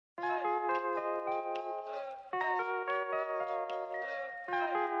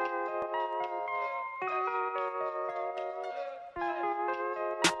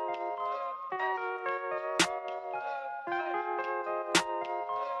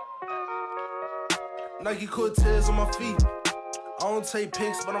Nike Cortez on my feet. I don't take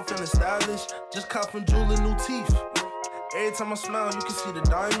pics, but I'm feeling stylish. Just cop from Jewel and new teeth. Every time I smile, you can see the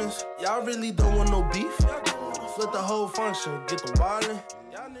diamonds. Y'all really don't want no beef. Flip the whole function, get the wildin'.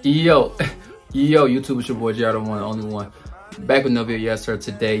 Yo, YouTube, it's your boy JR, the one, the only one. Back with another video, yes sir,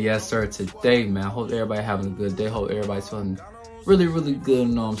 today, man. Hope everybody having a good day. Hope everybody's feeling really good,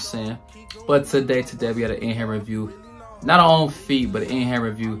 you know what I'm saying? But today we got an in-hand review. Not our own feet, but an in-hand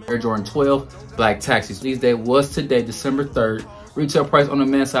review. Air Jordan 12 Black Taxis. These days was today, December 3rd. Retail price on the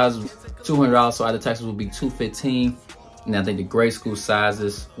men's size is $200, so other taxes will be $215. And I think the grade school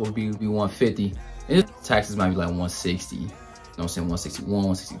sizes will be $150. And taxes might be like $160. You know what I'm saying?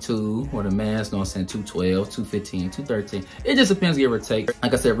 $161, $162. Or the men's, you know what I'm saying? $212, $215, $213. It just depends, give or take.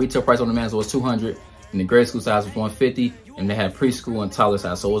 Like I said, retail price on the men's was $200. And the grade school size was $150. And they had preschool and toddler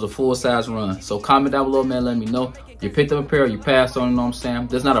size. So it was a full size run. So comment down below, man. Let me know. You picked up a pair, you passed on, you know what I'm saying?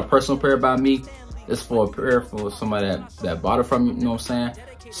 This is not a personal pair by me. It's for a pair for somebody that bought it from you, you know what I'm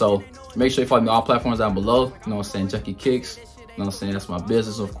saying? So make sure you follow me on all platforms down below. You know what I'm saying? Junkie Kicks. You know what I'm saying? That's my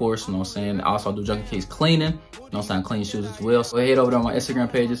business, of course. You know what I'm saying? I also do Junkie Kicks cleaning. You know what I'm saying? Clean shoes as well. So head over to my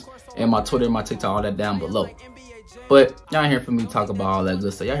Instagram pages and my Twitter and my TikTok, all that down below. But y'all here for me to talk about all that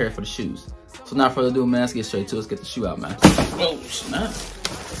good stuff. Y'all here for the shoes. So without further ado, man, let's get straight to it. Let's get the shoe out, man. Oh, snap.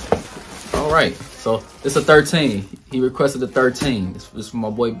 All right. So this is a 13. He requested a 13. This is for my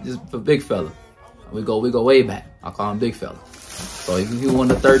boy, this is for big fella. We go way back. I call him big fella. So he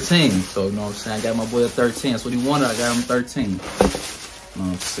wanted a 13. So you know what I'm saying? I got my boy a 13. That's what he wanted. I got him 13. You know what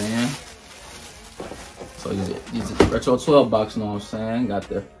I'm saying? So he's a retro 12 box, you know what I'm saying? Got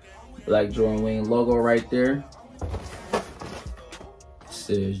the Black Jordan Wing logo right there. It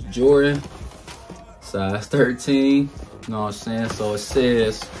says Jordan, size 13. You know what I'm saying? So it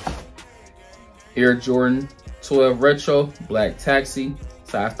says Air Jordan 12 Retro Black Taxi,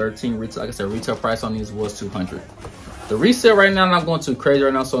 size 13. Retail, like I said, retail price on these was $200. The resale right now, I'm not going too crazy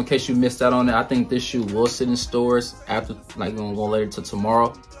right now, so in case you missed out on it, I think this shoe will sit in stores after, like, gonna go later to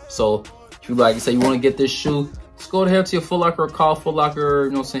tomorrow. So if you like, say you want to get this shoe, just go ahead to your Foot Locker or call Foot Locker,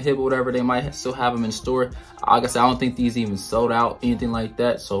 you know, some Hip or whatever. They might still have them in store. Like I said, I don't think these even sold out, anything like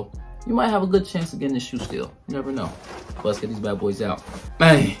that. So you might have a good chance of getting this shoe still. You never know. But let's get these bad boys out.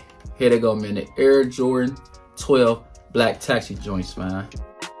 Man, here they go, man. The Air Jordan 12 Black Taxi joints, man.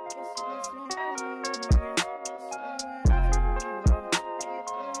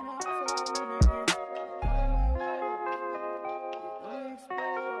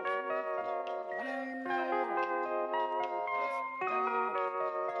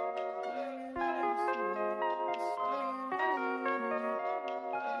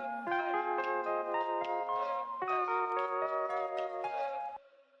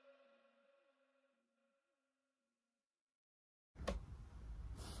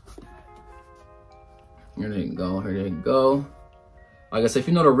 Here they go, here they go. Like I said, if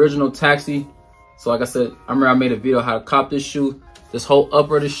you know the original Taxi, so like I said, I remember I made a video how to cop this shoe. This whole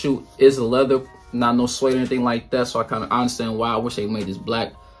upper of the shoe is leather, not no suede or anything like that. So I kind of understand why I wish they made this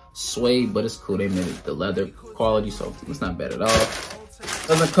black suede, but it's cool. They made it the leather quality, so it's not bad at all.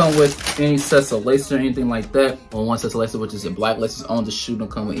 Doesn't come with any sets of laces or anything like that. Or one set of laces, which is the black laces on the shoe. Don't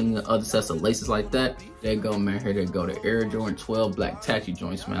come with any other sets of laces like that. There you go, man. Here they go. The Air Jordan 12 Black Taxi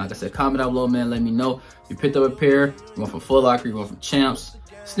joints, man. Like I said, comment down below, man. Let me know. You picked up a pair. You went from Foot Locker. You went from Champs.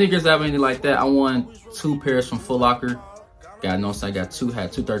 Sneakers, have anything like that. I won 2 pairs from Foot Locker. Got, you know what I'm saying? I got two,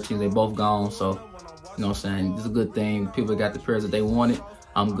 had 2 13s. They both gone. So, you know what I'm saying? This is a good thing. People got the pairs that they wanted.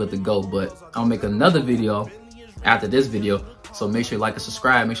 I'm good to go. But I'll make another video after this video. So make sure you like and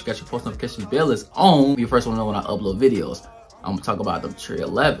subscribe. Make sure you got your post notification bell is on. Be the first one to know when I upload videos. I'm gonna talk about them Tree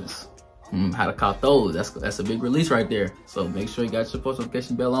 11s. How to cop those. That's a big release right there. So make sure you got your post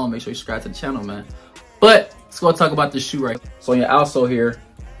notification bell on. Make sure you subscribe to the channel, man. But let's go talk about this shoe right here. So on your outsole here,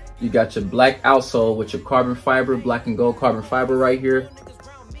 you got your black outsole with your carbon fiber, black and gold carbon fiber right here.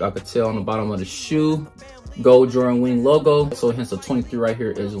 Y'all can tell on the bottom of the shoe. Gold Jordan Wing logo. So hence the 23 right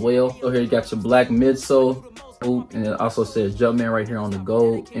here as well. So here you got your black midsole. And it also says Jumpman right here on the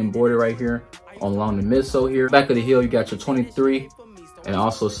gold embroidered right here along the midsole here. Back of the heel, you got your 23, and it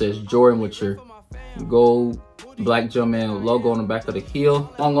also says Jordan with your gold black Jumpman logo on the back of the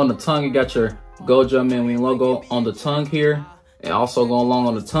heel. Along on the tongue, you got your gold Jumpman Wing logo on the tongue here, and also going along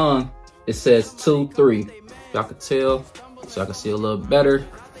on the tongue, it says 2-3. Y'all can tell, so I can see a little better. It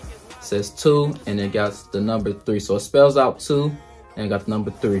says 2, and it got the number 3, so it spells out 2, and it got the number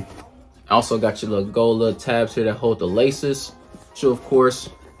 3. Also got your little gold little tabs here that hold the laces. Shoe, of course.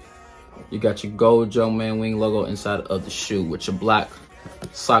 You got your gold Jumpman Wing logo inside of the shoe with your black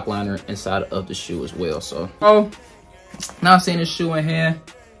sock liner inside of the shoe as well. So, now I'm seeing this shoe in hand.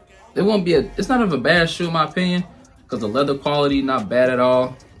 it won't be it's not of a bad shoe in my opinion, because the leather quality not bad at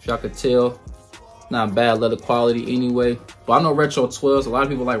all. If y'all could tell, not bad leather quality anyway. But I know retro 12s, a lot of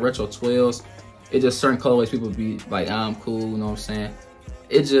people like retro 12s. It's just certain colorways people be like, I'm cool, you know what I'm saying?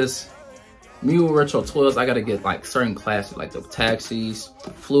 It just, me with retro 12s, I gotta get like certain classics, like the Taxis,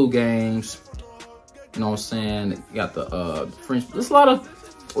 Flu Games, you know what I'm saying? You got the French, there's a lot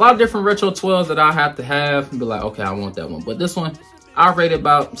of different retro 12s that I have to have and be like, okay, I want that one. But this one, I rate it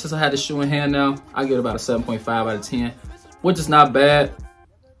about, since I had the shoe in hand now, I give it about a 7.5 out of 10, which is not bad.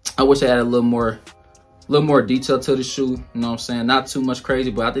 I wish I had a little more detail to the shoe, you know what I'm saying? Not too much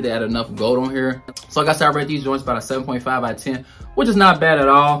crazy, but I think they had enough gold on here. So like I said, I rate these joints about a 7.5 out of 10, which is not bad at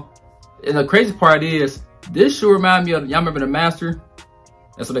all. And the crazy part is, this shoe remind me of, y'all remember the Master?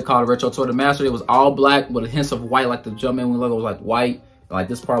 That's what they call the retro 12. The Master, it was all black with a hint of white, like the Jumpman logo was like white. Like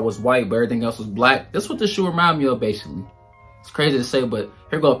this part was white, but everything else was black. That's what this shoe remind me of, basically. It's crazy to say, but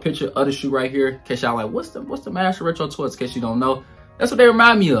here go a picture of the shoe right here. In case y'all like, what's the Master retro 12? In case you don't know. That's what they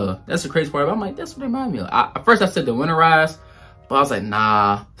remind me of. That's the crazy part. I'm like, that's what they remind me of. At first I said the winterized, but I was like,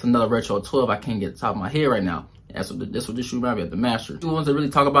 nah, it's another retro 12. I can't get it top of my head right now. That's what this shoe remind me of, the Master. The ones that really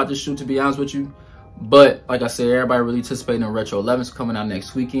talk about this shoe, to be honest with you. But like I said, everybody really anticipating the retro 11s coming out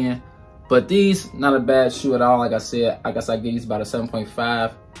next weekend. But these, not a bad shoe at all. Like I said, I guess I give these about a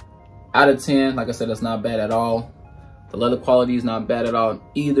 7.5 out of 10. Like I said, that's not bad at all. The leather quality is not bad at all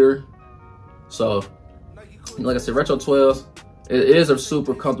either. So, like I said, retro 12s. It is a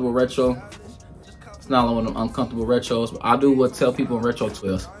super comfortable retro. It's not one of them uncomfortable retros, but I do what tell people in retro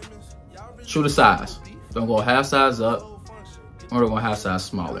 12s. True to size. Don't go half size up, or don't go half size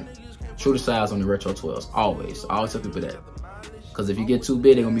smaller. True to size on the retro 12s, always. I always tell people that. Because if you get too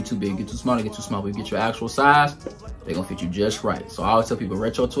big, they're gonna be too big. Get too small, they get too small. But if you get your actual size, they're gonna fit you just right. So I always tell people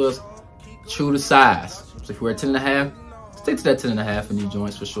retro 12s, true to size. So if you wear 10.5, stick to that 10.5 in these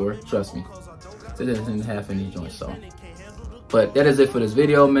joints for sure. Trust me. Stick to that 10.5 in these joints. So. But that is it for this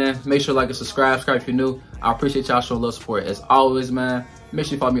video, man. Make sure to like and subscribe if you're new. I appreciate y'all showing love support as always, man. Make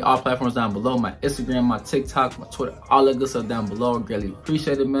sure you follow me all platforms down below. My Instagram, my TikTok, my Twitter, all that good stuff down below. I greatly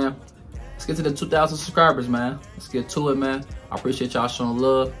appreciate it, man. Let's get to the 2,000 subscribers, man. Let's get to it, man. I appreciate y'all showing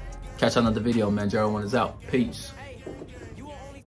love. Catch y'all another video, man. Gerald1 is out. Peace.